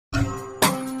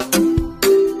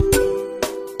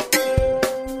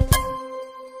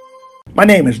My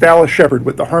name is Dallas Shepard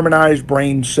with the Harmonized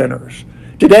Brain Centers.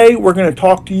 Today we're going to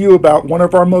talk to you about one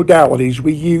of our modalities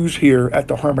we use here at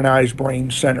the Harmonized Brain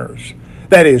Centers.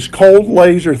 That is cold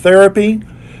laser therapy,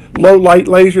 low light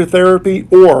laser therapy,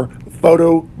 or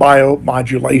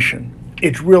photobiomodulation.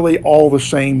 It's really all the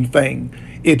same thing.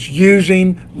 It's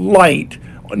using light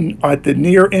at the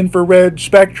near infrared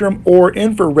spectrum or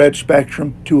infrared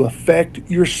spectrum to affect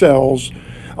your cells,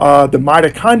 the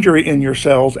mitochondria in your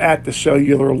cells at the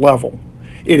cellular level.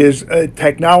 It is a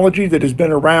technology that has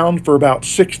been around for about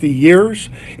 60 years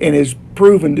and is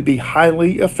proven to be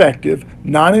highly effective,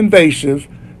 non-invasive,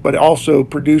 but also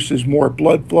produces more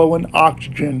blood flow and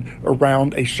oxygen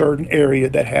around a certain area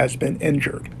that has been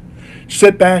injured.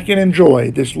 Sit back and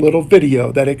enjoy this little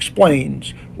video that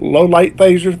explains low light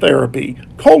laser therapy,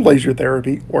 cold laser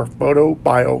therapy, or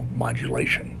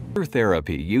photobiomodulation. Laser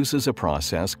therapy uses a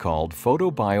process called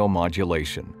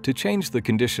photobiomodulation to change the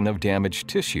condition of damaged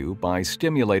tissue by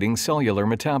stimulating cellular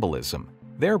metabolism,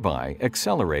 thereby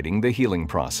accelerating the healing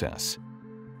process.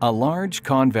 A large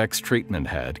convex treatment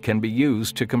head can be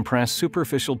used to compress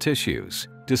superficial tissues,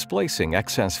 displacing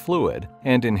excess fluid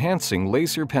and enhancing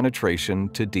laser penetration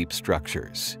to deep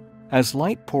structures. As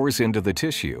light pours into the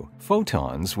tissue,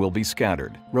 photons will be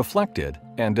scattered, reflected,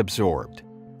 and absorbed.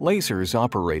 Lasers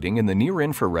operating in the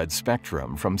near-infrared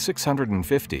spectrum from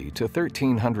 650 to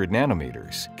 1300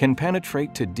 nanometers can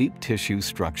penetrate to deep tissue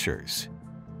structures.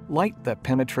 Light that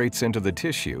penetrates into the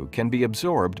tissue can be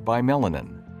absorbed by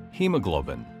melanin,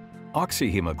 hemoglobin,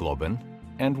 oxyhemoglobin,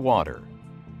 and water.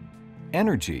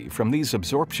 Energy from these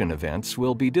absorption events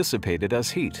will be dissipated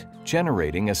as heat,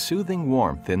 generating a soothing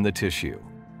warmth in the tissue.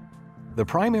 The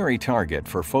primary target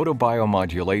for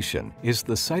photobiomodulation is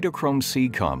the cytochrome C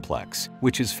complex,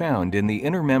 which is found in the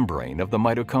inner membrane of the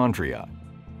mitochondria.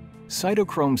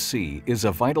 Cytochrome C is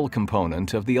a vital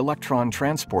component of the electron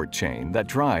transport chain that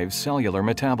drives cellular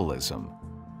metabolism.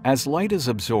 As light is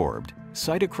absorbed,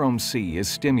 cytochrome C is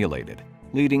stimulated,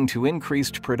 leading to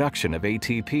increased production of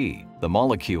ATP, the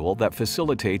molecule that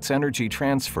facilitates energy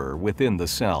transfer within the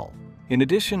cell. In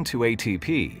addition to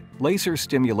ATP, laser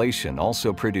stimulation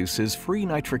also produces free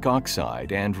nitric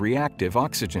oxide and reactive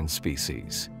oxygen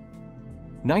species.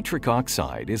 Nitric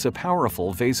oxide is a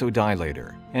powerful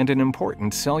vasodilator and an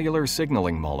important cellular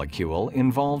signaling molecule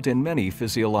involved in many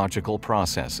physiological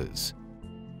processes.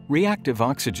 Reactive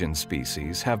oxygen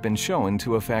species have been shown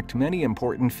to affect many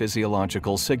important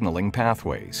physiological signaling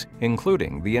pathways,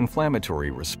 including the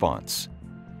inflammatory response.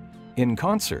 In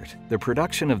concert, the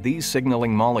production of these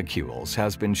signaling molecules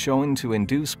has been shown to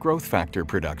induce growth factor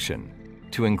production,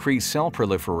 to increase cell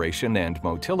proliferation and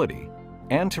motility,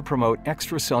 and to promote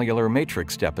extracellular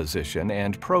matrix deposition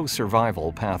and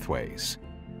pro-survival pathways.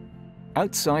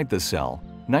 Outside the cell,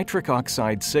 nitric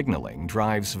oxide signaling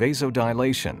drives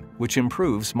vasodilation, which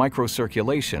improves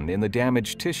microcirculation in the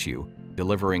damaged tissue,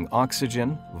 delivering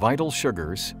oxygen, vital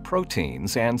sugars,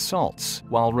 proteins, and salts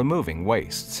while removing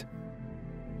wastes.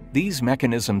 These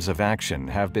mechanisms of action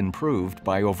have been proved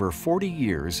by over 40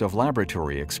 years of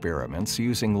laboratory experiments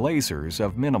using lasers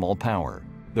of minimal power.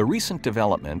 The recent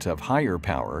development of higher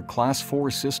power Class 4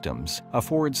 systems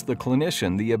affords the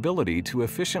clinician the ability to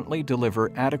efficiently deliver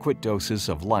adequate doses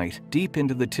of light deep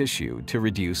into the tissue to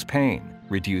reduce pain,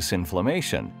 reduce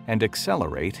inflammation, and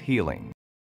accelerate healing.